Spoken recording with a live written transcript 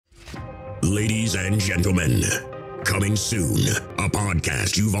Ladies and gentlemen, coming soon, a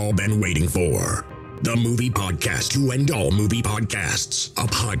podcast you've all been waiting for. The Movie Podcast to end all movie podcasts. A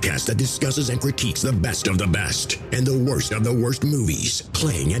podcast that discusses and critiques the best of the best and the worst of the worst movies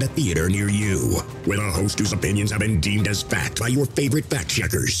playing at a theater near you. With a host whose opinions have been deemed as fact by your favorite fact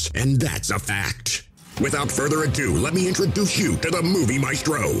checkers. And that's a fact. Without further ado, let me introduce you to the movie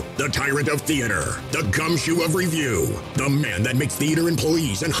maestro, the tyrant of theater, the gumshoe of review, the man that makes theater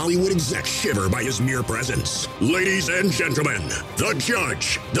employees and Hollywood execs shiver by his mere presence. Ladies and gentlemen, the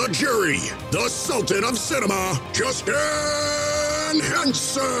judge, the jury, the sultan of cinema, Justin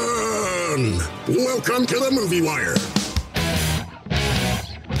Henson. Welcome to the Movie Wire.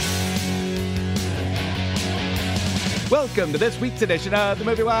 Welcome to this week's edition of The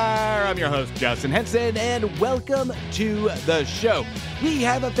Movie Wire. I'm your host, Justin Henson, and welcome to the show. We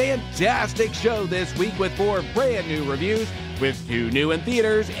have a fantastic show this week with 4 brand new reviews, with 2 new in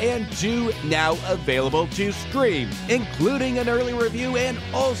theaters and 2 now available to stream, including an early review and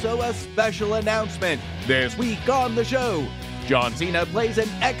also a special announcement. This week on the show, John Cena plays an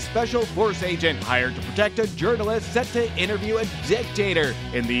ex-special force agent hired to protect a journalist set to interview a dictator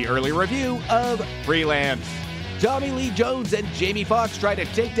in the early review of Freelance. Tommy Lee Jones and Jamie Foxx try to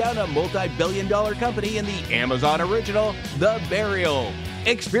take down a multi-billion-dollar company in the Amazon original, The Burial.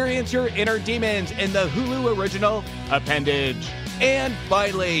 Experience your inner demons in the Hulu original, Appendage. And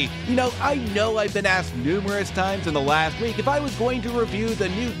finally, I know I've been asked numerous times in the last week if I was going to review the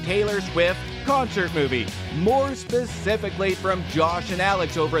new Taylor Swift concert movie, more specifically from Josh and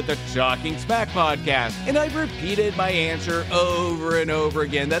Alex over at the Talking Smack podcast. And I've repeated my answer over and over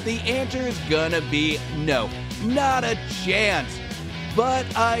again that the answer is gonna be no. Not a chance. But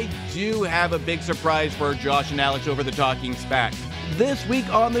I do have a big surprise for Josh and Alex over the Talking Smack. This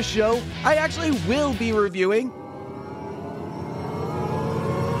week on the show, I actually will be reviewing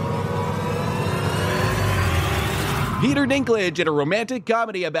Peter Dinklage in a romantic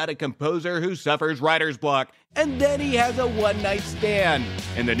comedy about a composer who suffers writer's block, and then he has a one-night stand.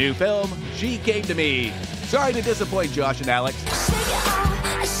 In the new film, She Came to Me. Sorry to disappoint Josh and Alex.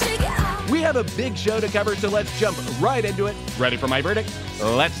 We have a big show to cover, so let's jump right into it. Ready for my verdict?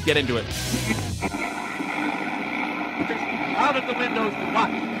 Let's get into it. Out of the windows to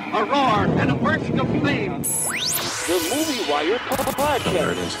watch a roar and a burst of flame. The Movie Wire podcast.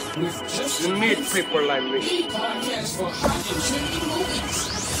 There it is. Just meet people like me. Podcast for hot and trendy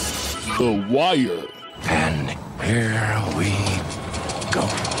movies. The Wire. And here we go.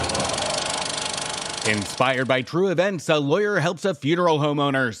 Inspired by true events, a lawyer helps a funeral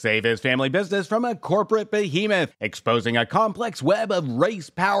homeowner save his family business from a corporate behemoth, exposing a complex web of race,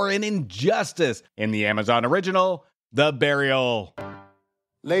 power, and injustice in the Amazon original, The Burial.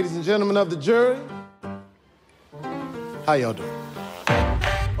 Ladies and gentlemen of the jury, how y'all doing?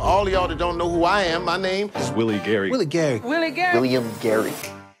 All of y'all that don't know who I am, my name is Willie Gary. Willie Gary. Willie Gary. William Gary.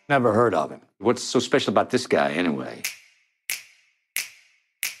 Never heard of him. What's so special about this guy, anyway?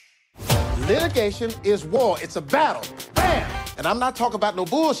 Litigation is war. It's a battle. Bam! And I'm not talking about no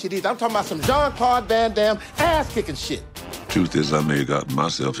bullshit either. I'm talking about some Jean-Claude Van Damme ass-kicking shit. Truth is, I may have gotten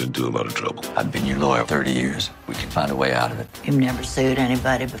myself into a lot of trouble. I've been your lawyer 30 years. We can find a way out of it. You've never sued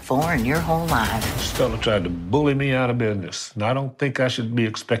anybody before in your whole life. This fella tried to bully me out of business, and I don't think I should be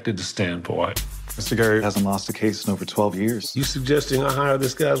expected to stand for it. Mr. Gary hasn't lost a case in over 12 years. You suggesting I hire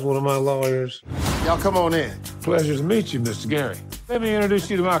this guy as one of my lawyers? Y'all come on in. Pleasure to meet you, Mr. Gary. Let me introduce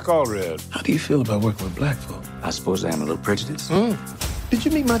you to my comrade. How do you feel about working with black folk? I suppose I am a little prejudiced. Did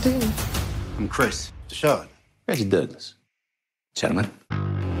you meet my team? I'm Chris. Deshaun. Reggie Douglas. Gentlemen.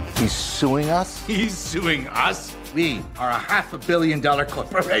 He's suing us? He's suing us? We are a $500 million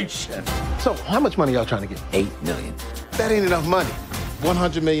corporation. So, how much money y'all trying to get? $8 million. That ain't enough money.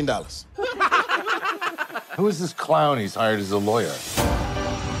 $100 million. Who is this clown he's hired as a lawyer?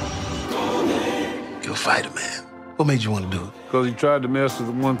 You're a fighter, man. What made you want to do it? Because he tried to mess with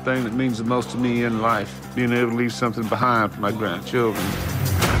the one thing that means the most to me in life, being able to leave something behind for my grandchildren.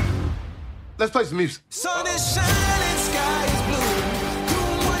 Let's play some music. Sun is shining, sky is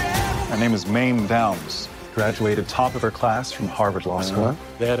blue. Her name is Mame Downs. Graduated top of her class from Harvard Law School.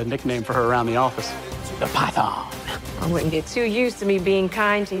 They had a nickname for her around the office. The Python. I wouldn't get too used to me being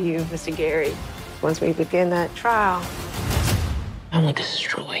kind to you, Mr. Gary. Once we begin that trial, I'm gonna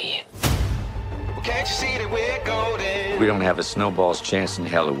destroy you. Can't you see that we're golden? We don't have a snowball's chance in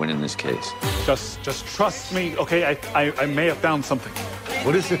hell of winning this case. Just trust me, okay? I may have found something.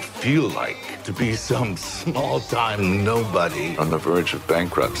 What does it feel like to be some small-time nobody on the verge of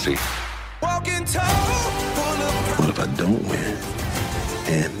bankruptcy? Walking tall, What if I don't win?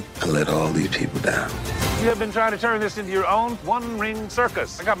 And I let all these people down. You have been trying to turn this into your own one-ring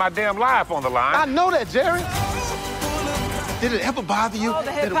circus. I got my damn life on the line. I know that, Jerry. Did it ever bother you? Oh,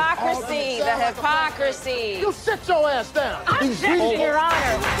 the hypocrisy, the hypocrisy. You sit your ass down. I'm objecting, Your Honor.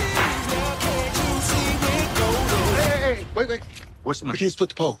 Hey, wait. What's my... Can't split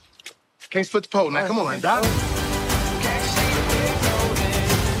the pole. Can't split the pole. Now, come on, Doc.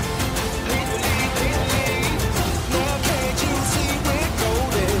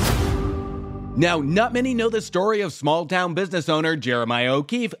 Now, not many know the story of small-town business owner Jeremiah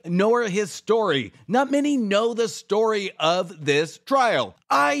O'Keefe, nor his story. Not many know the story of this trial.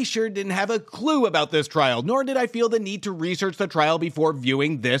 I sure didn't have a clue about this trial, nor did I feel the need to research the trial before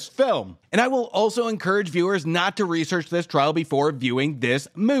viewing this film. And I will also encourage viewers not to research this trial before viewing this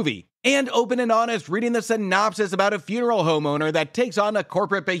movie. And open and honest, reading the synopsis about a funeral home owner that takes on a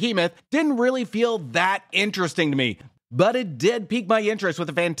corporate behemoth didn't really feel that interesting to me. But it did pique my interest with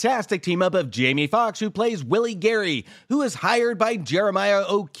a fantastic team-up of Jamie Foxx, who plays Willie Gary, who is hired by Jeremiah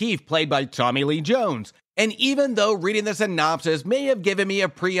O'Keefe, played by Tommy Lee Jones. And even though reading the synopsis may have given me a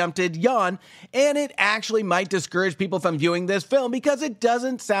preempted yawn, and it actually might discourage people from viewing this film because it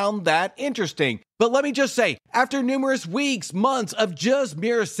doesn't sound that interesting. But let me just say, after numerous weeks, months of just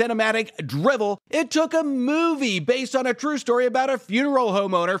mere cinematic drivel, it took a movie based on a true story about a funeral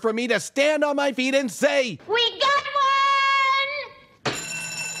homeowner for me to stand on my feet and say, "We got one!"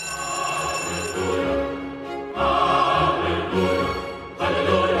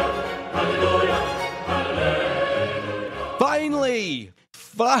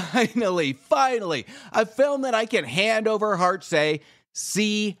 Finally, a film that I can hand over heart say,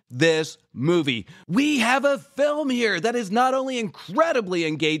 see this movie. We have a film here that is not only incredibly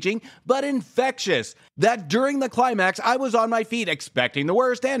engaging, but infectious. That during the climax, I was on my feet expecting the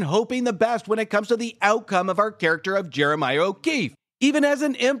worst and hoping the best when it comes to the outcome of our character of Jeremiah O'Keefe. Even as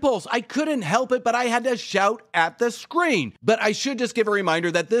an impulse, I couldn't help it, but I had to shout at the screen. But I should just give a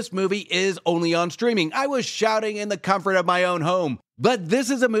reminder that this movie is only on streaming. I was shouting in the comfort of my own home. But this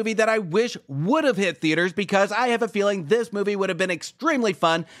is a movie that I wish would have hit theaters because I have a feeling this movie would have been extremely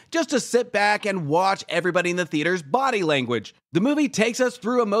fun just to sit back and watch everybody in the theater's body language. The movie takes us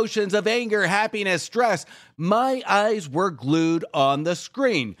through emotions of anger, happiness, stress. My eyes were glued on the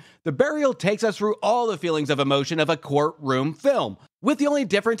screen. The Burial takes us through all the feelings of emotion of a courtroom film, with the only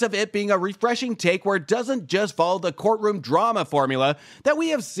difference of it being a refreshing take where it doesn't just follow the courtroom drama formula that we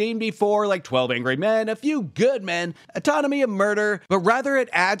have seen before, like 12 Angry Men, A Few Good Men, Autonomy of Murder, but rather it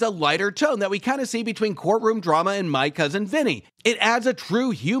adds a lighter tone that we kind of see between courtroom drama and My Cousin Vinny. It adds a true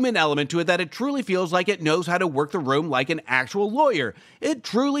human element to it that it truly feels like it knows how to work the room like an actual lawyer. It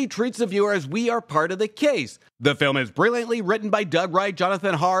truly treats the viewer as we are part of the case. The film is brilliantly written by Doug Wright,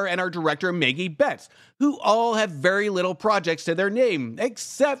 Jonathan Harr, and our director Maggie Betts, who all have very little projects to their name,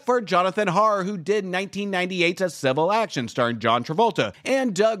 except for Jonathan Harr, who did 1998's A Civil Action starring John Travolta,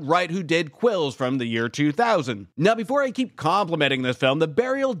 and Doug Wright, who did Quills from the year 2000. Now, before I keep complimenting this film, The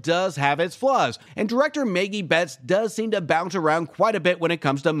Burial does have its flaws, and director Maggie Betts does seem to bounce around quite a bit when it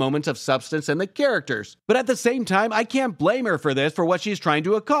comes to moments of substance in the characters. But at the same time, I can't blame her for this for what she's trying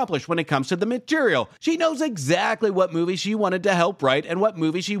to accomplish when it comes to the material. She knows exactly what movie she wanted to help write and what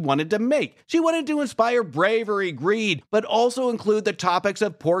movie she wanted to make. She wanted to inspire bravery, greed, but also include the topics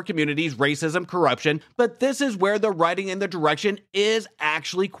of poor communities, racism, corruption. But this is where the writing and the direction is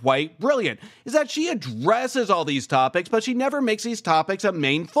actually quite brilliant, is that she addresses all these topics, but she never makes these topics a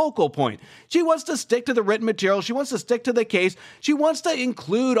main focal point. She wants to stick to the written material, she wants to stick to the case, she wants to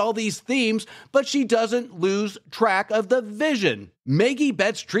include all these themes, but she doesn't lose track of the vision. Maggie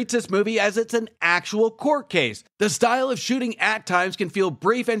Betts treats this movie as it's an actual court case. The style of shooting at times can feel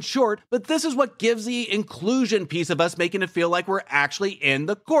brief and short, but this is what gives the inclusion piece of us making it feel like we're actually in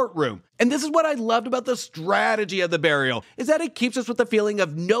the courtroom. And this is what I loved about the strategy of The Burial, is that it keeps us with the feeling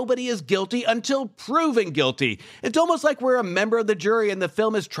of nobody is guilty until proven guilty. It's almost like we're a member of the jury and the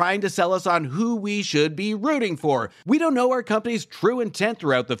film is trying to sell us on who we should be rooting for. We don't know our company's true intent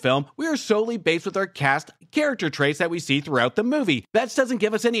throughout the film. We are solely based with our cast character traits that we see throughout the movie. Betts doesn't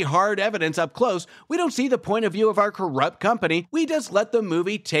give us any hard evidence up close. We don't see the point of view of our corrupt company. We just let the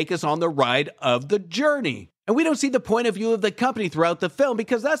movie take us on the ride of the journey. And we don't see the point of view of the company throughout the film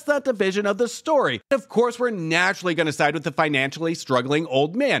because that's not the vision of the story. Of course, we're naturally going to side with the financially struggling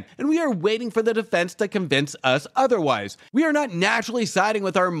old man, and we are waiting for the defense to convince us otherwise. We are not naturally siding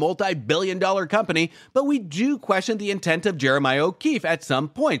with our multi-billion-dollar company, but we do question the intent of Jeremiah O'Keefe at some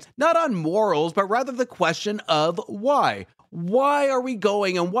points, not on morals, but rather the question of why. Why are we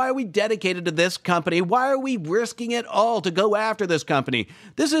going and why are we dedicated to this company? Why are we risking it all to go after this company?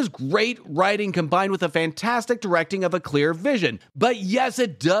 This is great writing combined with a fantastic directing of a clear vision. But yes,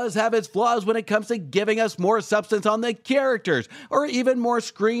 it does have its flaws when it comes to giving us more substance on the characters or even more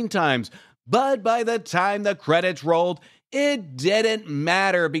screen times. But by the time the credits rolled, it didn't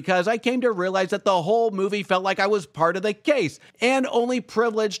matter because I came to realize that the whole movie felt like I was part of the case and only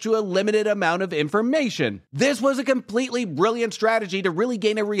privileged to a limited amount of information. This was a completely brilliant strategy to really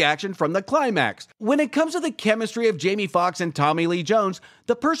gain a reaction from the climax. When it comes to the chemistry of Jamie Foxx and Tommy Lee Jones,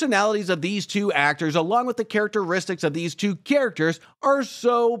 the personalities of these two actors along with the characteristics of these two characters are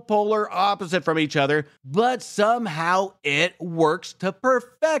so polar opposite from each other, but somehow it works to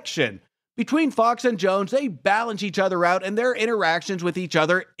perfection. Between Fox and Jones, they balance each other out and their interactions with each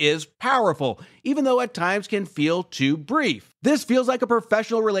other is powerful, even though at times can feel too brief. This feels like a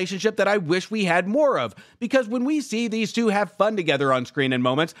professional relationship that I wish we had more of, because when we see these two have fun together on screen in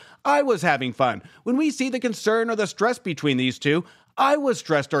moments, I was having fun. When we see the concern or the stress between these two, I was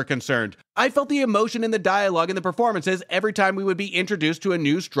stressed or concerned. I felt the emotion in the dialogue and the performances every time we would be introduced to a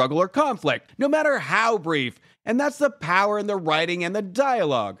new struggle or conflict, no matter how brief. And that's the power in the writing and the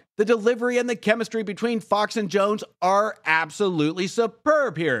dialogue. The delivery and the chemistry between Fox and Jones are absolutely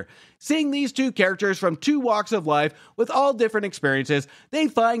superb here. Seeing these two characters from two walks of life with all different experiences, they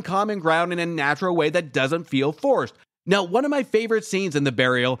find common ground in a natural way that doesn't feel forced. Now, one of my favorite scenes in The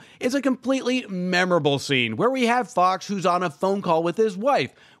Burial is a completely memorable scene where we have Fox who's on a phone call with his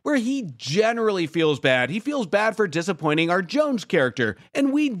wife, where he generally feels bad. He feels bad for disappointing our Jones character.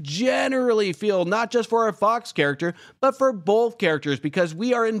 And we generally feel not just for our Fox character, but for both characters because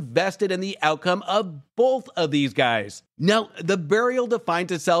we are invested in the outcome of both of these guys. Now, The Burial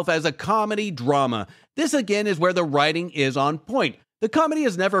defines itself as a comedy drama. This again is where the writing is on point. The comedy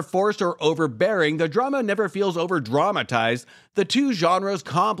is never forced or overbearing. The drama never feels over-dramatized. The two genres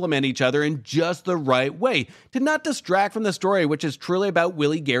complement each other in just the right way to not distract from the story, which is truly about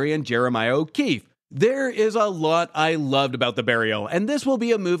Willie Gary and Jeremiah O'Keefe. There is a lot I loved about The Burial, and this will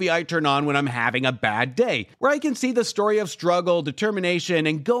be a movie I turn on when I'm having a bad day, where I can see the story of struggle, determination,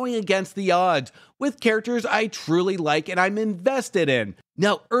 and going against the odds with characters I truly like and I'm invested in.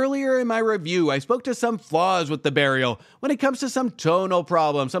 Now, earlier in my review, I spoke to some flaws with The Burial when it comes to some tonal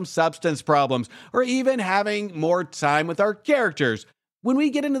problems, some substance problems, or even having more time with our characters. When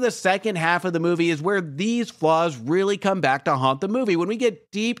we get into the second half of the movie is where these flaws really come back to haunt the movie, when we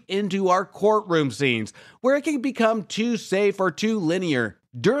get deep into our courtroom scenes, where it can become too safe or too linear.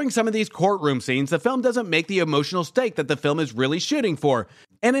 During some of these courtroom scenes, the film doesn't make the emotional stake that the film is really shooting for.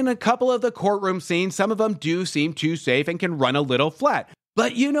 And in a couple of the courtroom scenes, some of them do seem too safe and can run a little flat.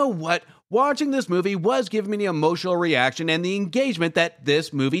 But you know what? Watching this movie was giving me the emotional reaction and the engagement that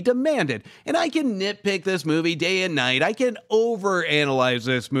this movie demanded. And I can nitpick this movie day and night. I can overanalyze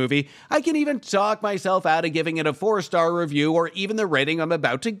this movie. I can even talk myself out of giving it a 4-star review or even the rating I'm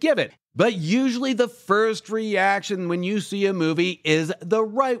about to give it. But usually the first reaction when you see a movie is the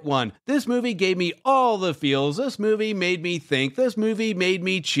right one. This movie gave me all the feels. This movie made me think. This movie made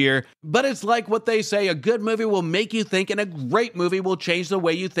me cheer. But it's like what they say, a good movie will make you think and a great movie will change the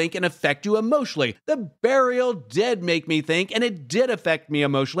way you think and affect you emotionally. The Burial did make me think and it did affect me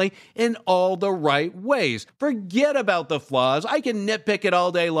emotionally in all the right ways. Forget about the flaws. I can nitpick it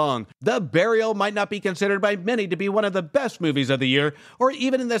all day long. The Burial might not be considered by many to be one of the best movies of the year or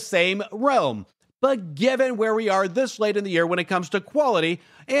even in the same realm. But given where we are this late in the year when it comes to quality,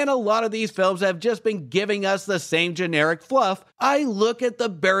 and a lot of these films have just been giving us the same generic fluff, I look at The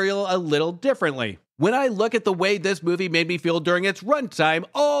Burial a little differently. When I look at the way this movie made me feel during its runtime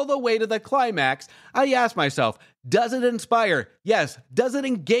all the way to the climax, I ask myself, does it inspire? Yes. Does it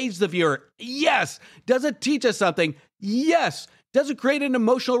engage the viewer? Yes. Does it teach us something? Yes. Does it create an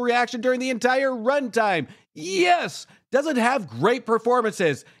emotional reaction during the entire runtime? Yes. Does it have great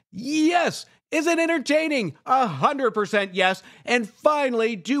performances? Yes. Is it entertaining? 100% yes. And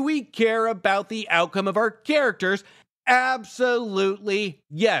finally, do we care about the outcome of our characters? Absolutely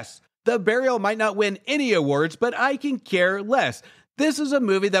yes. The Burial might not win any awards, but I can care less. This is a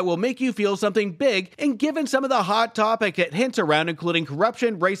movie that will make you feel something big, and given some of the hot topic it hints around, including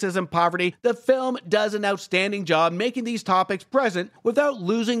corruption, racism, poverty, the film does an outstanding job making these topics present without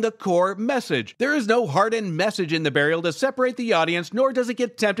losing the core message. There is no hardened message in The Burial to separate the audience, nor does it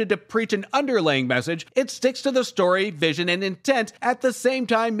get tempted to preach an underlying message. It sticks to the story, vision, and intent, at the same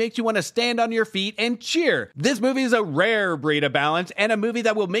time makes you want to stand on your feet and cheer. This movie is a rare breed of balance, and a movie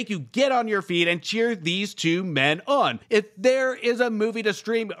that will make you get on your feet and cheer these two men on. If there is a movie to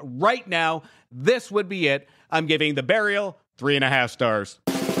stream right now, this would be it. I'm giving The Burial 3.5 stars.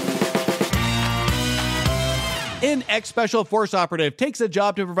 An ex-Special Force operative takes a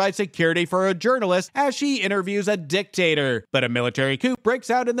job to provide security for a journalist as she interviews a dictator. But a military coup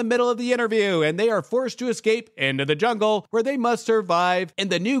breaks out in the middle of the interview, and they are forced to escape into the jungle, where they must survive in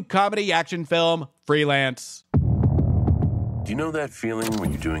the new comedy action film, Freelance. Do you know that feeling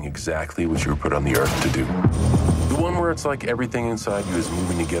when you're doing exactly what you were put on the earth to do? The one where it's like everything inside you is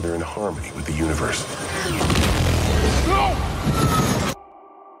moving together in harmony with the universe. No!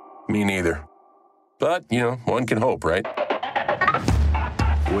 Me neither. But, one can hope, right?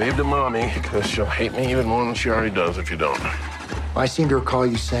 Wave to Mommy, because she'll hate me even more than she already does if you don't. I seem to recall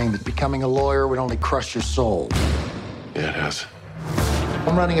you saying that becoming a lawyer would only crush your soul. Yeah, it has.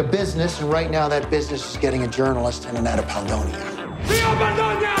 I'm running a business, and right now that business is getting a journalist in and out of Paldonia.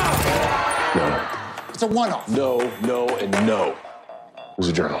 No. It's a one-off. No, and no. Who's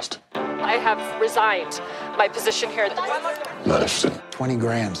a journalist? I have resigned my position here. Not interested. 20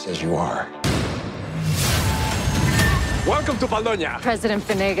 grand says you are. Welcome to Paldonia. President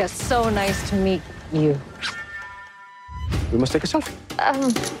Venegas, so nice to meet you. We must take a selfie.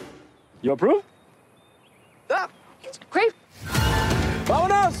 You approve? Great.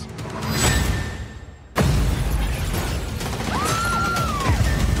 Vámonos!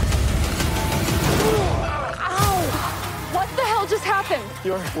 Ow! What the hell just happened?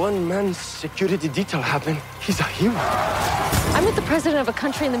 Your one-man security detail happened. He's a hero. I'm with the president of a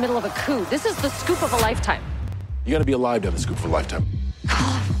country in the middle of a coup. This is the scoop of a lifetime. You gotta be alive to have a scoop for a lifetime.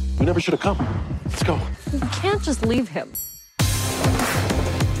 We never should have come. Let's go. You can't just leave him.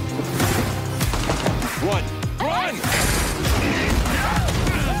 Run! Run!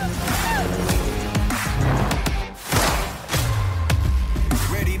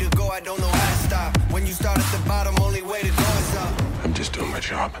 Ready to go, I don't know how to stop. When you start at the bottom, only way to go is up. I'm just doing my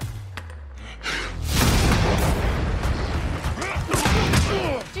job.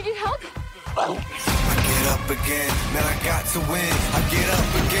 Do you need help? I get up again, man, I got to win. I get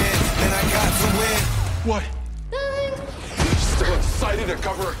up again, man, I got to win. What? Still excited to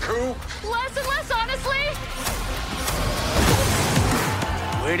cover a coup? Less and less, honestly.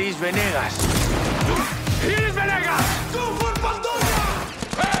 Where is Venegas? Here is Venegas! Go for Paldonia!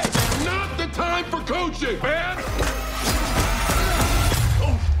 Hey, not the time for coaching, man!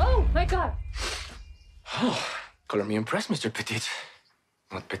 Oh, my God. Oh, color me impressed, Mr. Petit.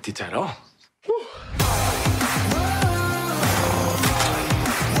 Not petit at all.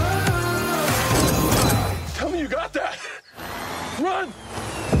 Tell me you got that! Run!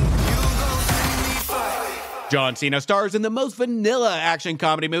 John Cena stars in the most vanilla action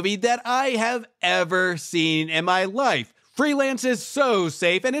comedy movie that I have ever seen in my life. Freelance is so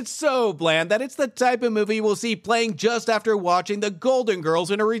safe and it's so bland that it's the type of movie we'll see playing just after watching The Golden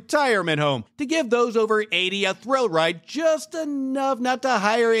Girls in a retirement home, to give those over 80 a thrill ride just enough not to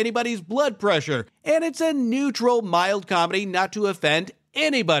higher anybody's blood pressure. And it's a neutral, mild comedy not to offend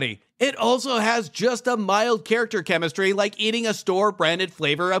anybody. It also has just a mild character chemistry, like eating a store-branded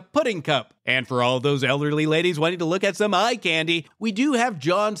flavor of pudding cup. And for all those elderly ladies wanting to look at some eye candy, we do have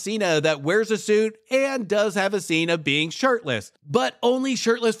John Cena that wears a suit and does have a scene of being shirtless. But only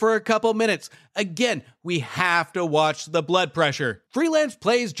shirtless for a couple minutes. Again, we have to watch the blood pressure. Freelance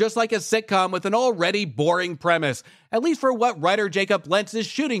plays just like a sitcom with an already boring premise, at least for what writer Jacob Lentz is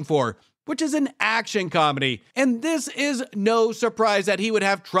shooting for, which is an action comedy. And this is no surprise that he would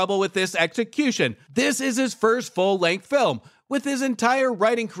have trouble with this execution. This is his first full-length film, with his entire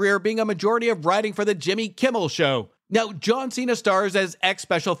writing career being a majority of writing for the Jimmy Kimmel Show. Now, John Cena stars as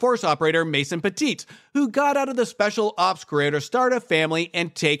ex-Special Force operator Mason Petite, who got out of the Special Ops career to start a family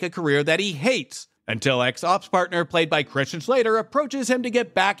and take a career that he hates, until ex-ops partner played by Christian Slater approaches him to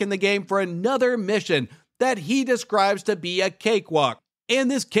get back in the game for another mission that he describes to be a cakewalk. And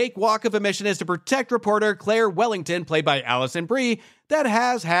this cakewalk of a mission is to protect reporter Claire Wellington, played by Allison Brie, that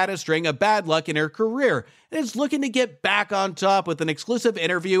has had a string of bad luck in her career and is looking to get back on top with an exclusive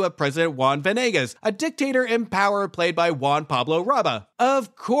interview of President Juan Venegas, a dictator in power played by Juan Pablo Raba.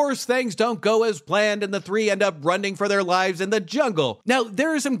 Of course, things don't go as planned and the three end up running for their lives in the jungle. Now,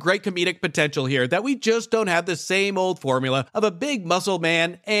 there is some great comedic potential here that we just don't have the same old formula of a big muscle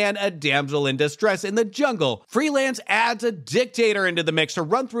man and a damsel in distress in the jungle. Freelance adds a dictator into the mix to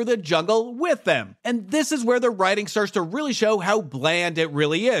run through the jungle with them. And this is where the writing starts to really show how bland it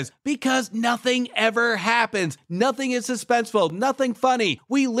really is, because nothing ever happens. Nothing is suspenseful, nothing funny.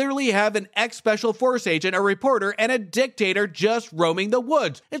 We literally have an ex-Special Force agent, a reporter, and a dictator just roaming the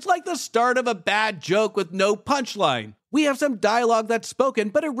woods. It's like the start of a bad joke with no punchline. We have some dialogue that's spoken,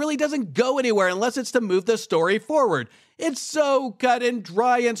 but it really doesn't go anywhere unless it's to move the story forward. It's so cut and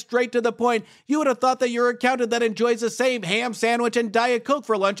dry and straight to the point, you would have thought that your accountant that enjoys the same ham sandwich and Diet Coke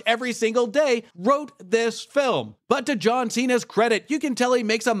for lunch every single day wrote this film. But to John Cena's credit, you can tell he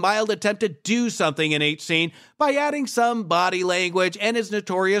makes a mild attempt to do something in each scene by adding some body language and his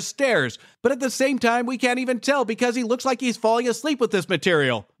notorious stares. But at the same time, we can't even tell because he looks like he's falling asleep with this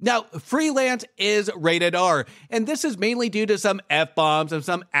material. Now, Freelance is rated R, and this is mainly due to some F-bombs and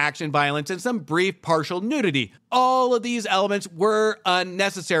some action violence and some brief partial nudity. All of these elements were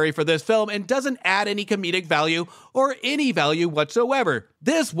unnecessary for this film and doesn't add any comedic value or any value whatsoever.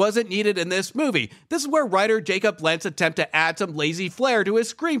 This wasn't needed in this movie. This is where writer Jacob Lentz attempt to add some lazy flair to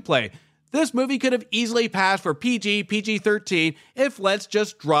his screenplay. This movie could have easily passed for PG, PG-13 if Lentz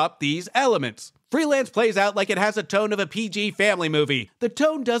just dropped these elements. Freelance plays out like it has a tone of a PG family movie. The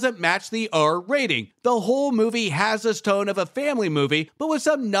tone doesn't match the R rating. The whole movie has this tone of a family movie, but with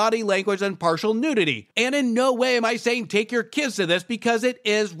some naughty language and partial nudity. And in no way am I saying take your kids to this because it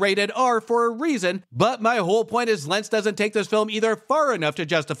is rated R for a reason, but my whole point is Lentz doesn't take this film either far enough to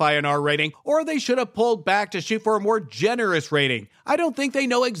justify an R rating, or they should have pulled back to shoot for a more generous rating. I don't think they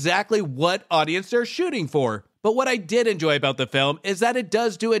know exactly what audience they're shooting for. But what I did enjoy about the film is that it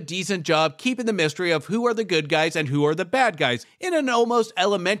does do a decent job keeping the mystery of who are the good guys and who are the bad guys in an almost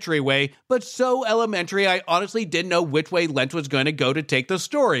elementary way, but so elementary I honestly didn't know which way Lentz was going to go to take the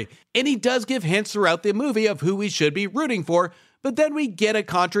story. And he does give hints throughout the movie of who we should be rooting for, but then we get a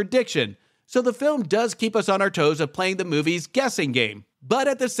contradiction. So the film does keep us on our toes of playing the movie's guessing game. But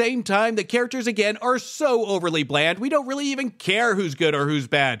at the same time, the characters again are so overly bland, we don't really even care who's good or who's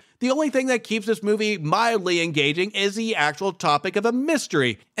bad. The only thing that keeps this movie mildly engaging is the actual topic of a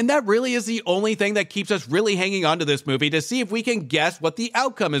mystery. And that really is the only thing that keeps us really hanging on to this movie to see if we can guess what the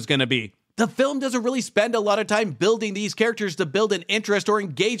outcome is going to be. The film doesn't really spend a lot of time building these characters to build an interest or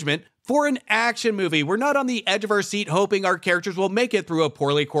engagement. For an action movie, we're not on the edge of our seat hoping our characters will make it through a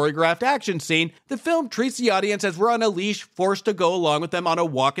poorly choreographed action scene. The film treats the audience as we're on a leash, forced to go along with them on a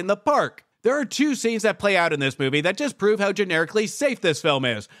walk in the park. There are two scenes that play out in this movie that just prove how generically safe this film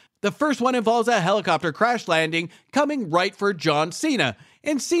is. The first one involves a helicopter crash landing coming right for John Cena,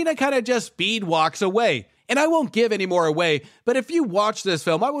 and Cena kind of just speed walks away. And I won't give any more away, but if you watch this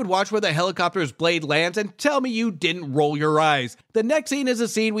film, I would watch where the helicopter's blade lands and tell me you didn't roll your eyes. The next scene is a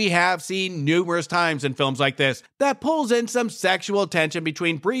scene we have seen numerous times in films like this that pulls in some sexual tension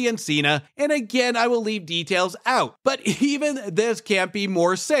between Brie and Cena, and again, I will leave details out. But even this can't be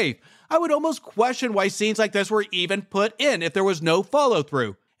more safe. I would almost question why scenes like this were even put in if there was no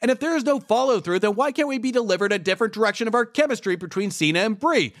follow-through. And if there is no follow-through, then why can't we be delivered a different direction of our chemistry between Cena and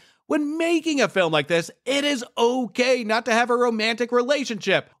Brie? When making a film like this, it is okay not to have a romantic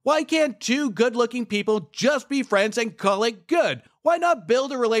relationship. Why can't two good-looking people just be friends and call it good? Why not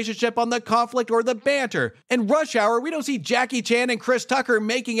build a relationship on the conflict or the banter? In Rush Hour, we don't see Jackie Chan and Chris Tucker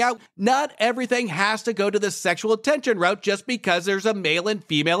making out. Not everything has to go to the sexual tension route just because there's a male and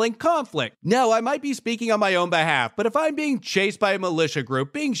female in conflict. No, I might be speaking on my own behalf, but if I'm being chased by a militia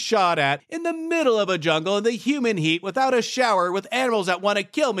group, being shot at, in the middle of a jungle in the human heat without a shower with animals that want to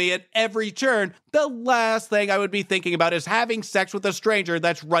kill me at every turn, the last thing I would be thinking about is having sex with a stranger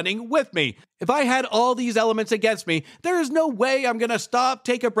that's running with me. If I had all these elements against me, there is no way I'm going to stop,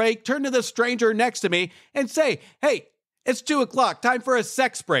 take a break, turn to the stranger next to me, and say, hey, it's 2 o'clock, time for a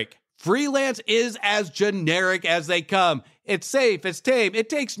sex break. Freelance is as generic as they come. It's safe, it's tame, it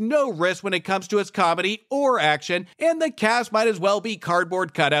takes no risk when it comes to its comedy or action, and the cast might as well be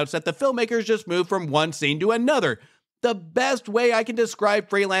cardboard cutouts that the filmmakers just move from one scene to another. The best way I can describe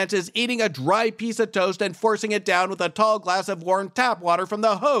Freelance is eating a dry piece of toast and forcing it down with a tall glass of warm tap water from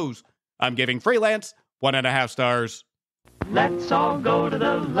the hose. I'm giving Freelance 1.5 stars. Let's all go to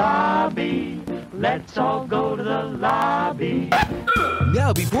the lobby. Let's all go to the lobby.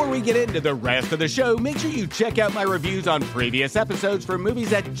 Now, before we get into the rest of the show, make sure you check out my reviews on previous episodes for movies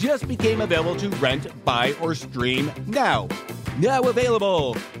that just became available to rent, buy, or stream now. Now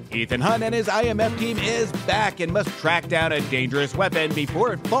available, Ethan Hunt and his IMF team is back and must track down a dangerous weapon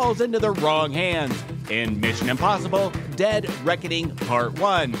before it falls into the wrong hands in Mission Impossible Dead Reckoning Part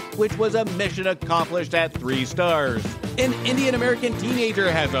 1, which was a mission accomplished at 3 stars. An Indian-American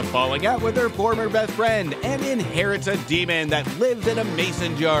teenager has a falling out with her former best friend and inherits a demon that lives in a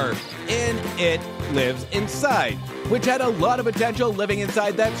mason jar, and it lives inside, which had a lot of potential living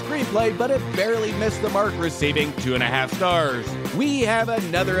inside that screenplay, but it barely missed the mark, receiving 2.5 stars. We have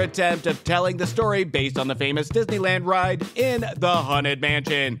another attempt of telling the story based on the famous Disneyland ride in The Haunted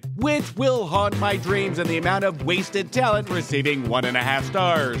Mansion, which will haunt my dreams and the amount of wasted talent, receiving 1.5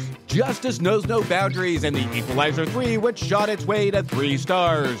 stars. Justice Knows No Boundaries, and The Equalizer 3, which shot its way to 3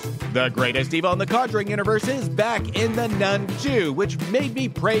 stars. The greatest evil in the Conjuring universe is back in The Nun 2, which made me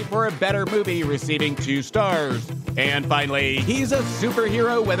pray for a better movie, receiving 2 stars. And finally, he's a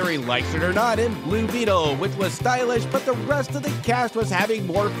superhero whether he likes it or not in Blue Beetle, which was stylish, but the rest of the cast was having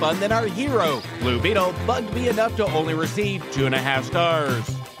more fun than our hero. Blue Beetle bugged me enough to only receive 2.5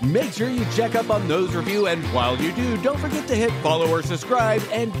 stars. Make sure you check up on those reviews, and while you do, don't forget to hit follow or subscribe,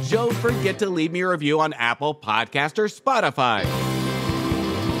 and don't forget to leave me a review on Apple Podcast or Spotify.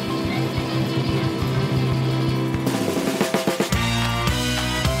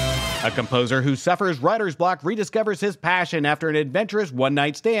 A composer who suffers writer's block rediscovers his passion after an adventurous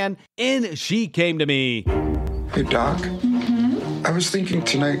one-night stand in She Came to Me. Hey, Doc. I was thinking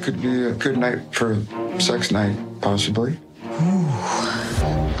tonight could be a good night for sex night, possibly.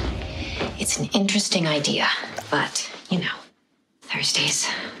 It's an interesting idea, but, Thursdays.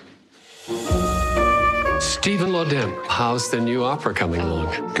 Stephen Lodin, how's the new opera coming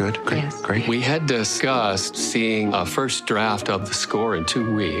along? Good, great. We had discussed seeing a first draft of the score in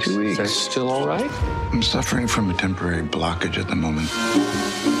 2 weeks. 2 weeks. Is that still all right? I'm suffering from a temporary blockage at the moment.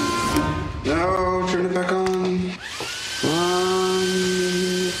 No, turn it back on.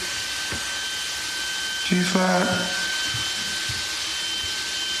 G-flat.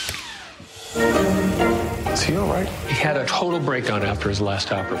 Is he all right? He had a total breakdown after his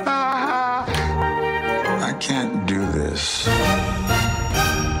last opera. I can't do this.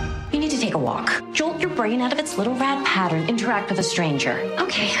 You need to take a walk. Jolt your brain out of its little rat pattern. Interact with a stranger.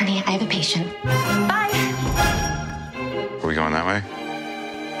 Okay, honey, I have a patient. Bye. Are we going that way?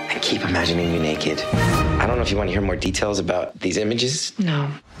 I keep imagining you naked. I don't know if you want to hear more details about these images. No.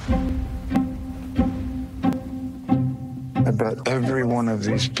 I bet every one of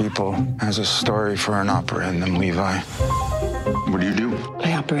these people has a story for an opera in them, Levi. What do you do?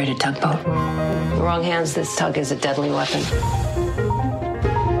 I operate a tugboat. The wrong hands, this tug is a deadly weapon.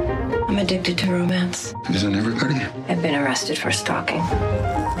 I'm addicted to romance. Isn't everybody? I've been arrested for stalking.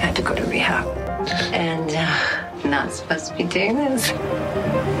 I had to go to rehab. And not supposed to be doing this.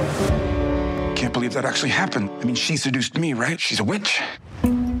 Can't believe that actually happened. I mean, she seduced me, right? She's a witch.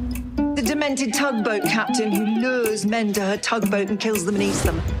 The demented tugboat captain who lures men to her tugboat and kills them and eats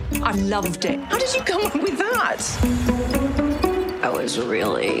them. I loved it. How did you come up with that? I was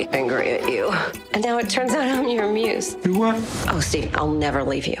really angry at you. And now it turns out I'm your muse. You what? Oh, Steve, I'll never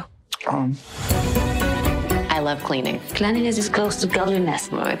leave you. I love cleaning. Cleanliness is close to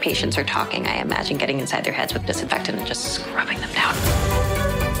godliness. When my patients are talking, I imagine getting inside their heads with disinfectant and just scrubbing them down.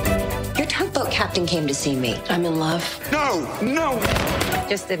 Your tugboat captain came to see me. I'm in love. No!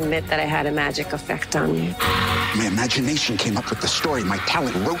 Just admit that I had a magic effect on you. My imagination came up with the story. My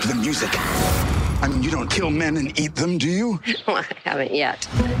talent wrote the music. I mean, you don't kill men and eat them, do you? Well, I haven't yet.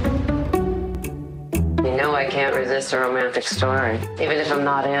 You know I can't resist a romantic story, even if I'm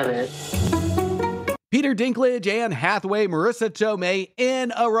not in it. Peter Dinklage, Anne Hathaway, Marissa Tomei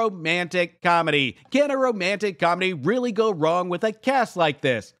in a romantic comedy. Can a romantic comedy really go wrong with a cast like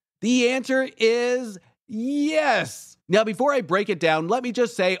this? The answer is yes. Now, before I break it down, let me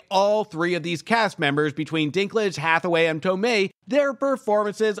just say all 3 of these cast members between Dinklage, Hathaway, and Tomei, their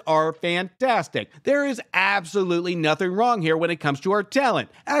performances are fantastic. There is absolutely nothing wrong here when it comes to our talent.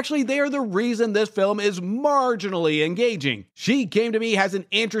 Actually, they are the reason this film is marginally engaging. She Came to Me has an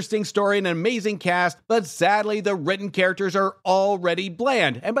interesting story and an amazing cast, but sadly, the written characters are already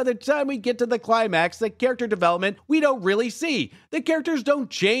bland. And by the time we get to the climax, the character development we don't really see. The characters don't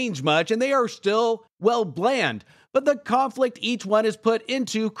change much, and they are still, bland. But the conflict each one is put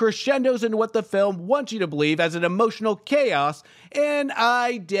into crescendos into what the film wants you to believe as an emotional chaos, and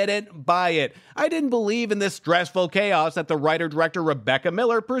I didn't buy it. I didn't believe in this stressful chaos that the writer-director Rebecca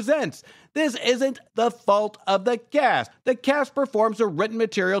Miller presents. This isn't the fault of the cast. The cast performs the written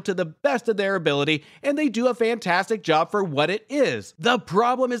material to the best of their ability, and they do a fantastic job for what it is. The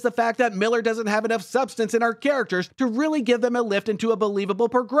problem is the fact that Miller doesn't have enough substance in our characters to really give them a lift into a believable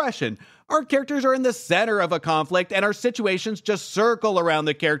progression. Our characters are in the center of a conflict, and our situations just circle around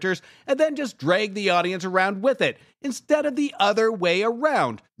the characters and then just drag the audience around with it, instead of the other way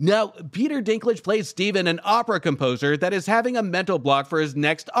around. Now, Peter Dinklage plays Stephen, an opera composer that is having a mental block for his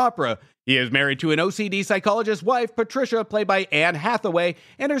next opera. He is married to an OCD psychologist's wife, Patricia, played by Anne Hathaway,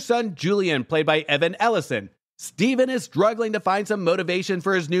 and her son, Julian, played by Evan Ellison. Stephen is struggling to find some motivation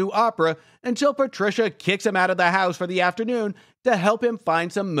for his new opera until Patricia kicks him out of the house for the afternoon to help him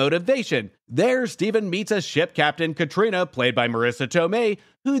find some motivation. There, Stephen meets a ship captain, Katrina, played by Marissa Tomei,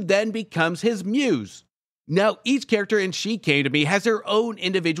 who then becomes his muse. Now, each character in She Came to Me has their own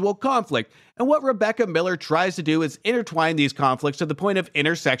individual conflict, And what Rebecca Miller tries to do is intertwine these conflicts to the point of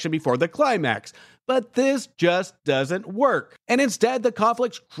intersection before the climax. But this just doesn't work. And instead, the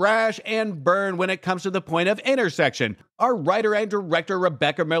conflicts crash and burn when it comes to the point of intersection. Our writer and director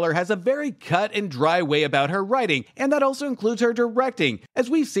Rebecca Miller has a very cut and dry way about her writing, and that also includes her directing, as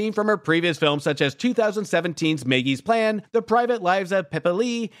we've seen from her previous films such as 2017's Maggie's Plan, The Private Lives of Pippa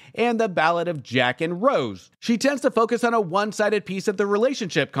Lee, and The Ballad of Jack and Rose. She tends to focus on a one-sided piece of the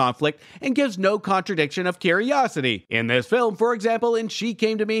relationship conflict and gives no contradiction of curiosity. In this film, for example, in She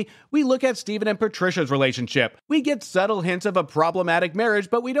Came to Me, we look at Stephen and Patricia's relationship. We get subtle hints of a problematic marriage,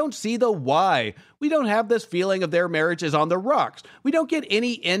 but we don't see the why. We don't have this feeling of their marriage is on the rocks. We don't get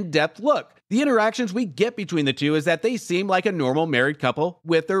any in-depth look. The interactions we get between the two is that they seem like a normal married couple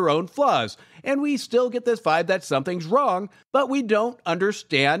with their own flaws, and we still get this vibe that something's wrong, but we don't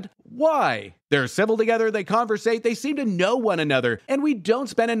understand why. They're civil together, they conversate, they seem to know one another, and we don't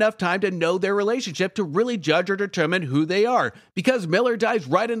spend enough time to know their relationship to really judge or determine who they are, because Miller dives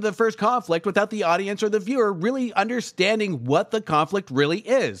right into the first conflict without the audience or the viewer really understanding what the conflict really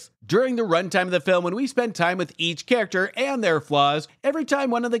is. During the runtime of the film, when we spend time with each character and their flaws, every time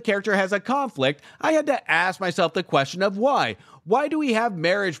one of the characters has a conflict, I had to ask myself the question of why. Why do we have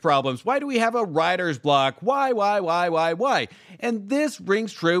marriage problems? Why do we have a writer's block? Why? And this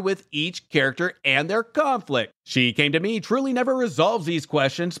rings true with each character and their conflict. She Came to Me truly never resolves these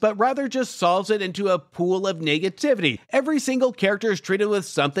questions, but rather just solves it into a pool of negativity. Every single character is treated with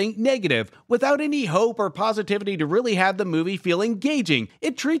something negative, without any hope or positivity to really have the movie feel engaging.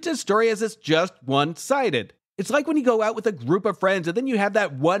 It treats a story as it's just one-sided. It's like when you go out with a group of friends and then you have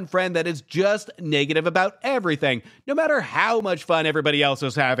that one friend that is just negative about everything, no matter how much fun everybody else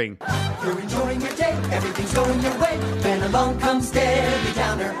is having. You're enjoying your day, everything's going your way. Then along comes Debbie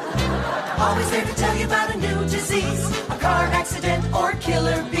Downer. Always there to tell you about a new disease, a car accident or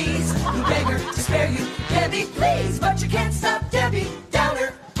killer bees. You beg her to spare you, Debbie, please, but you can't stop Debbie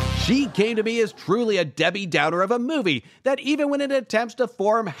Downer. She Came to Me is truly a Debbie Downer of a movie that even when it attempts to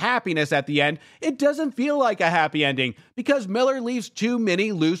form happiness at the end, it doesn't feel like a happy ending because Miller leaves too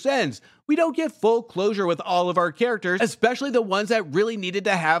many loose ends. We don't get full closure with all of our characters, especially the ones that really needed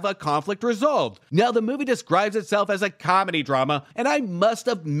to have a conflict resolved. Now, the movie describes itself as a comedy drama, and I must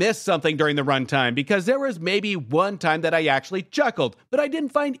have missed something during the runtime because there was maybe one time that I actually chuckled, but I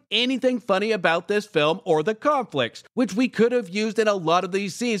didn't find anything funny about this film or the conflicts, which we could have used in a lot of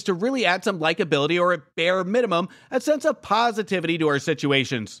these scenes to really add some likability or at bare minimum, a sense of positivity to our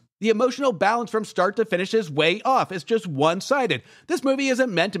situations. The emotional balance from start to finish is way off. It's just one-sided. This movie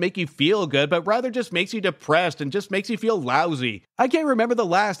isn't meant to make you feel good, but rather just makes you depressed and just makes you feel lousy. I can't remember the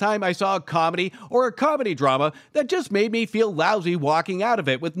last time I saw a comedy or a comedy drama that just made me feel lousy walking out of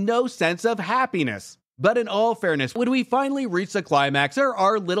it with no sense of happiness. But in all fairness, when we finally reach the climax, there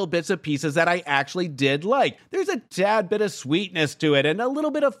are little bits and pieces that I actually did like. There's a tad bit of sweetness to it and a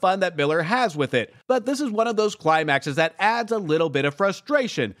little bit of fun that Miller has with it. But this is one of those climaxes that adds a little bit of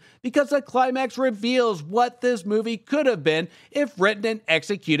frustration, because the climax reveals what this movie could have been if written and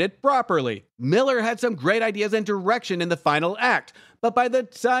executed properly. Miller had some great ideas and direction in the final act, but by the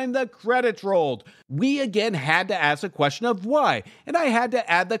time the credits rolled, we again had to ask the question of why, and I had to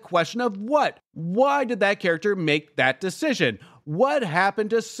add the question of what. Why did that character make that decision? What happened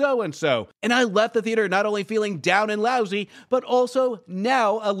to so-and-so? And I left the theater not only feeling down and lousy, but also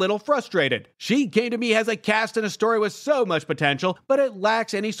now a little frustrated. She Came to Me has a cast and a story with so much potential, but it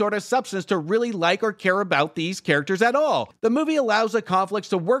lacks any sort of substance to really like or care about these characters at all. The movie allows the conflicts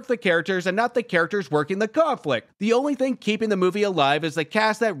to work the characters and not the characters working the conflict. The only thing keeping the movie alive is the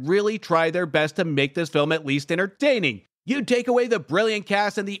cast that really try their best to make this film at least entertaining. You take away the brilliant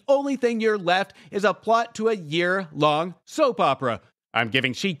cast and the only thing you're left is a plot to a year-long soap opera. I'm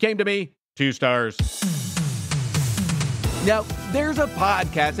giving She Came to Me 2 stars. Now, there's a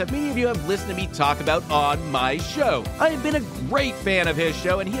podcast that many of you have listened to me talk about on my show. I have been a great fan of his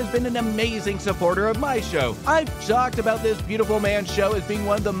show, and he has been an amazing supporter of my show. I've talked about this beautiful man's show as being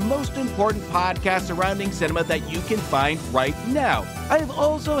one of the most important podcasts surrounding cinema that you can find right now. I have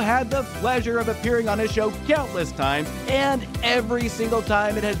also had the pleasure of appearing on his show countless times, and every single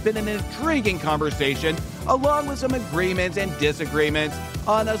time it has been an intriguing conversation, along with some agreements and disagreements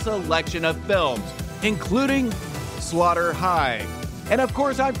on a selection of films, including Slaughter High. And of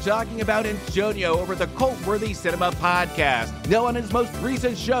course, I'm talking about Antonio over the Cult-Worthy Cinema podcast. Now, on his most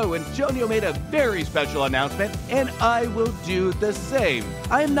recent show, Antonio made a very special announcement, and I will do the same.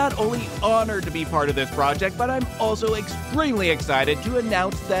 I am not only honored to be part of this project, but I'm also extremely excited to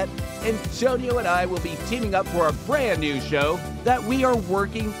announce that Antonio and I will be teaming up for a brand new show that we are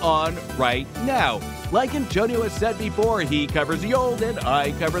working on right now. Like Antonio has said before, he covers the old and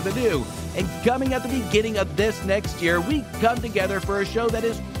I cover the new. And coming at the beginning of this next year, we come together for a show that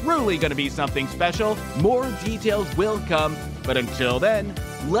is truly going to be something special. More details will come, but until then,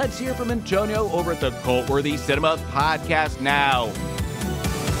 let's hear from Antonio over at the Cult-Worthy Cinema Podcast now.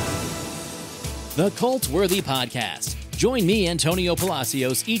 The Cult-Worthy Podcast. Join me, Antonio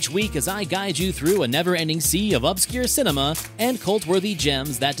Palacios, each week as I guide you through a never-ending sea of obscure cinema and cult-worthy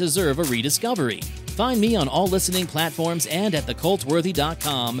gems that deserve a rediscovery. Find me on all listening platforms and at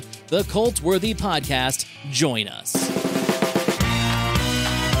thecultworthy.com. The Cult-Worthy Podcast. Join us.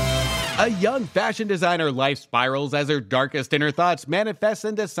 A young fashion designer life spirals as her darkest inner thoughts manifest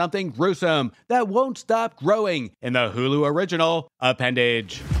into something gruesome that won't stop growing in the Hulu original,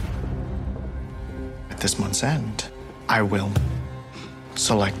 Appendage. At this month's end, I will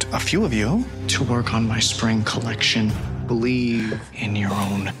select a few of you to work on my spring collection. Believe in your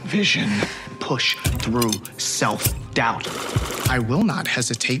own vision. Push through self-doubt. I will not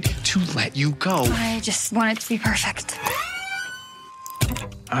hesitate to let you go. I just want it to be perfect.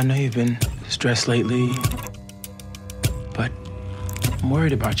 I know you've been stressed lately, but I'm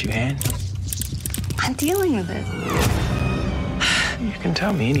worried about you, Anne. I'm dealing with it. You can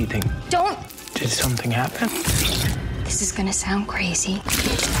tell me anything. Don't! Did something happen? This is gonna sound crazy.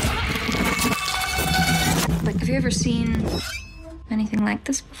 But have you ever seen anything like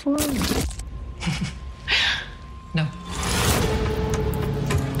this before? No.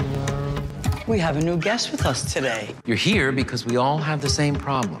 We have a new guest with us today. You're here because we all have the same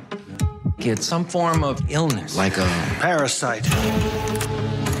problem. It's some form of illness. Like a parasite.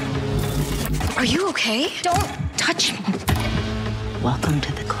 Are you okay? Don't touch me. Welcome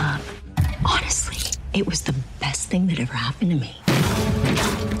to the club. Honestly, it was the best thing that ever happened to me.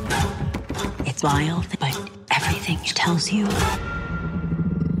 It's wild, but everything it tells you,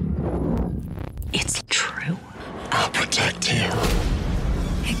 it's true. I'll protect you.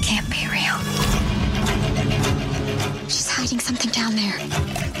 It can't be real. She's hiding something down there.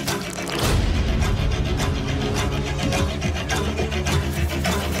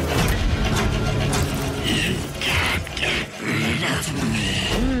 You can't get rid of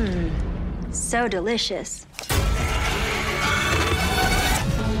me. So delicious.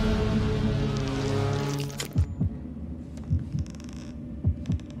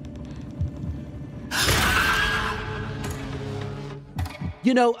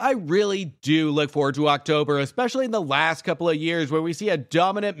 You know, I really do look forward to October, especially in the last couple of years where we see a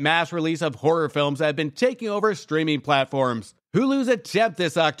dominant mass release of horror films that have been taking over streaming platforms. Hulu's attempt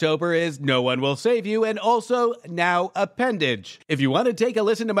this October is No One Will Save You and also now Appendage. If you want to take a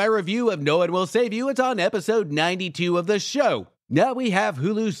listen to my review of No One Will Save You, it's on episode 92 of the show. Now we have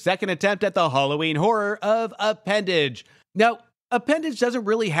Hulu's second attempt at the Halloween horror of Appendage. Now, Appendage doesn't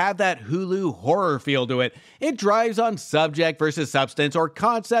really have that Hulu horror feel to it. It drives on subject versus substance or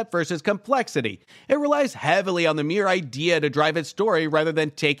concept versus complexity. It relies heavily on the mere idea to drive its story rather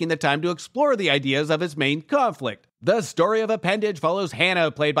than taking the time to explore the ideas of its main conflict. The story of Appendage follows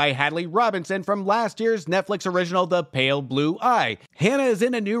Hannah, played by Hadley Robinson from last year's Netflix original The Pale Blue Eye. Hannah is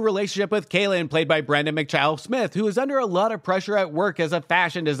in a new relationship with Kaylin, played by Brendan McChild-Smith, who is under a lot of pressure at work as a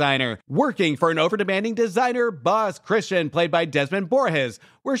fashion designer, working for an over-demanding designer boss, Christian, played by Desmond Borges,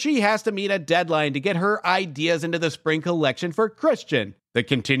 where she has to meet a deadline to get her ideas into the spring collection for Christian. The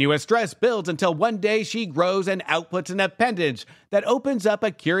continuous stress builds until one day she grows and outputs an appendage that opens up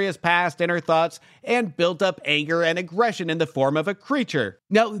a curious past in her thoughts and built up anger and aggression in the form of a creature.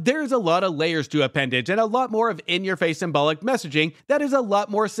 Now, there's a lot of layers to Appendage and a lot more of in-your-face symbolic messaging that is a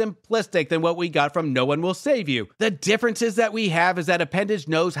lot more simplistic than what we got from No One Will Save You. The differences that we have is that Appendage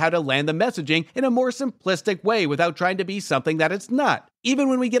knows how to land the messaging in a more simplistic way without trying to be something that it's not. Even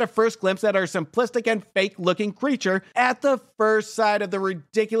when we get a first glimpse at our simplistic and fake-looking creature, at the first sight of the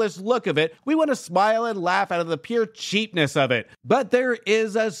ridiculous look of it, we want to smile and laugh out of the pure cheapness of it. But there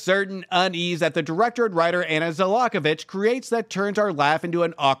is a certain unease that the director and writer Anna Zalakovich creates that turns our laugh into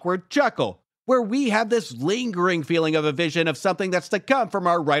an awkward chuckle, where we have this lingering feeling of a vision of something that's to come from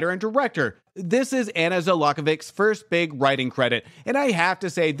our writer and director. This is Anna Zalakovich's first big writing credit, and I have to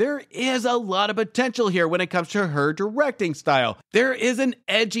say there is a lot of potential here when it comes to her directing style. There is an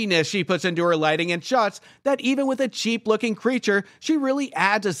edginess she puts into her lighting and shots that even with a cheap-looking creature, she really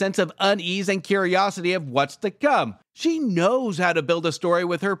adds a sense of unease and curiosity of what's to come. She knows how to build a story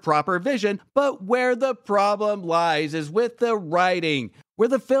with her proper vision, but where the problem lies is with the writing, where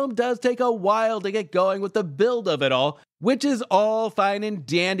the film does take a while to get going with the build of it all, which is all fine and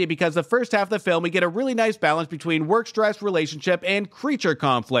dandy because the first half of the film we get a really nice balance between work stress, relationship, and creature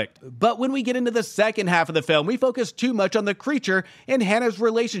conflict. But when we get into the second half of the film, we focus too much on the creature and Hannah's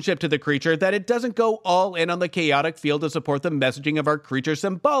relationship to the creature that it doesn't go all in on the chaotic feel to support the messaging of our creature's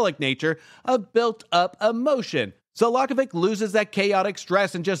symbolic nature of built-up emotion. Zolokovic loses that chaotic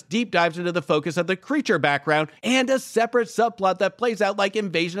stress and just deep dives into the focus of the creature background and a separate subplot that plays out like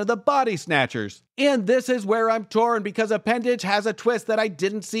Invasion of the Body Snatchers. And this is where I'm torn because Appendage has a twist that I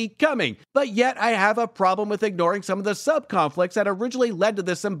didn't see coming, but yet I have a problem with ignoring some of the sub-conflicts that originally led to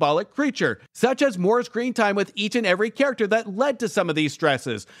this symbolic creature, such as more screen time with each and every character that led to some of these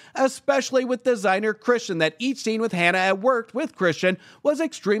stresses, especially with designer Christian, that each scene with Hannah at work with Christian was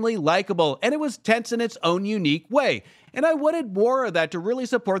extremely likable and it was tense in its own unique way, and I wanted more of that to really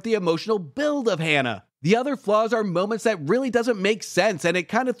support the emotional build of Hannah. The other flaws are moments that really doesn't make sense and it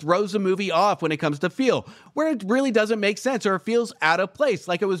kind of throws the movie off when it comes to feel, where it really doesn't make sense or it feels out of place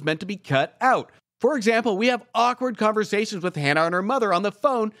like it was meant to be cut out. For example, we have awkward conversations with Hannah and her mother on the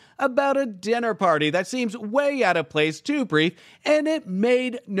phone about a dinner party that seems way out of place, too brief, and it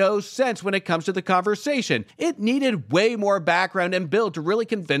made no sense when it comes to the conversation. It needed way more background and build to really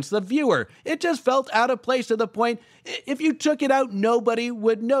convince the viewer. It just felt out of place to the point, if you took it out, nobody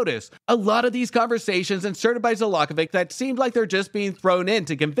would notice. A lot of these conversations inserted by Zolokovic that seemed like they're just being thrown in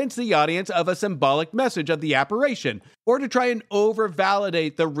to convince the audience of a symbolic message of the apparition, or to try and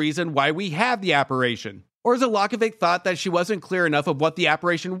over-validate the reason why we have the apparition. Or Zolokovic thought that she wasn't clear enough of what the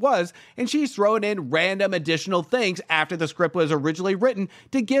apparition was, and she's throwing in random additional things after the script was originally written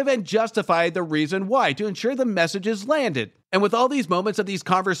to give and justify the reason why, to ensure the message is landed. And with all these moments of these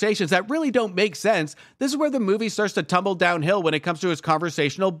conversations that really don't make sense, this is where the movie starts to tumble downhill when it comes to its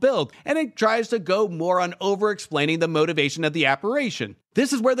conversational build, and it tries to go more on over-explaining the motivation of the apparition.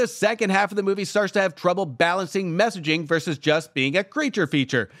 This is where the second half of the movie starts to have trouble balancing messaging versus just being a creature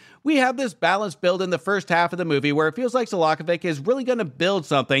feature. We have this balanced build in the first half of the movie where it feels like Zolokovic is really going to build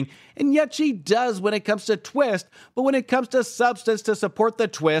something, and yet she does when it comes to twist, but when it comes to substance to support the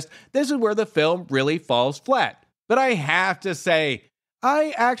twist, this is where the film really falls flat. But I have to say,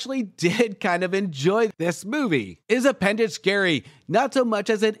 I actually did kind of enjoy this movie. Is Appendage scary? Not so much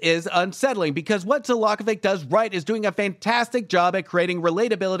as it is unsettling, because what Zolokovic does right is doing a fantastic job at creating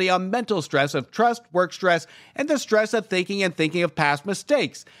relatability on mental stress of trust, work stress, and the stress of thinking of past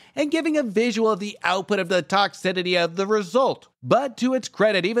mistakes, and giving a visual of the output of the toxicity of the result. But to its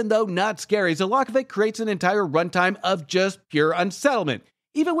credit, even though not scary, Zolokovic creates an entire runtime of just pure unsettlement.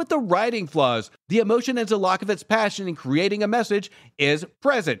 Even with the writing flaws, the emotion and Zolokovic's passion in creating a message is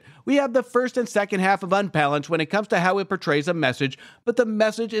present. We have the first and second half of unbalanced when it comes to how it portrays a message, but the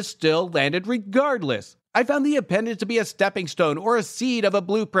message is still landed regardless. I found the Appendage to be a stepping stone or a seed of a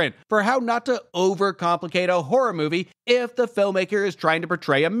blueprint for how not to overcomplicate a horror movie if the filmmaker is trying to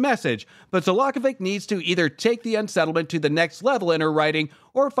portray a message. But Zolokovic needs to either take the unsettlement to the next level in her writing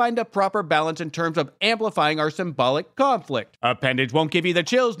or find a proper balance in terms of amplifying our symbolic conflict. Appendage won't give you the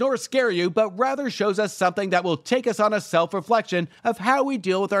chills nor scare you, but rather shows us something that will take us on a self-reflection of how we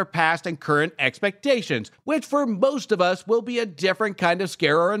deal with our past and current expectations, which for most of us will be a different kind of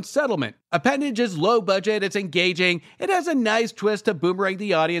scare or unsettlement. Appendage is low budget, it's engaging, it has a nice twist to boomerang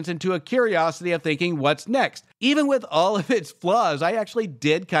the audience into a curiosity of thinking what's next. Even with all of its flaws, I actually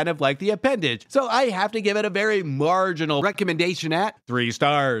did kind of like the Appendage, so I have to give it a very marginal recommendation at 3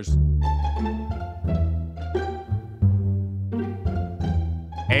 stars.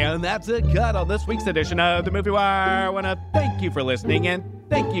 And that's a cut on this week's edition of The Movie Wire. I want to thank you for listening and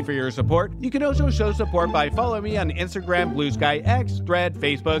thank you for your support. You can also show support by following me on Instagram, Blue Sky, X, Thread,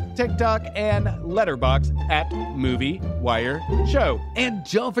 Facebook, TikTok, and Letterboxd at Movie Wire Show. And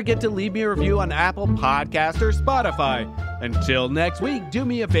don't forget to leave me a review on Apple Podcasts or Spotify. Until next week, do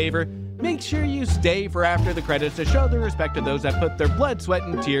me a favor. Make sure you stay for after the credits to show the respect to those that put their blood, sweat,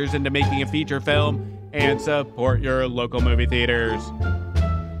 and tears into making a feature film and support your local movie theaters.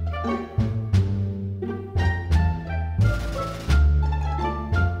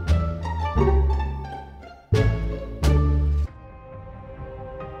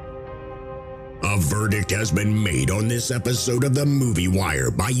 A verdict has been made on this episode of The Movie Wire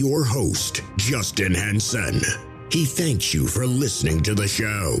by your host, Justin Henson. He thanks you for listening to the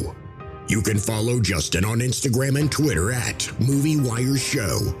show. You can follow Justin on Instagram and Twitter at Movie Wire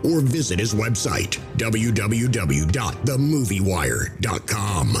Show or visit his website,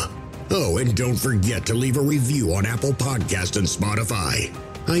 www.themoviewire.com. Oh, and don't forget to leave a review on Apple Podcasts and Spotify.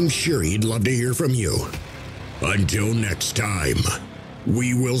 I'm sure he'd love to hear from you. Until next time,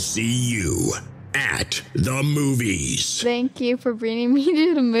 we will see you at the movies. Thank you for bringing me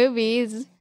to the movies.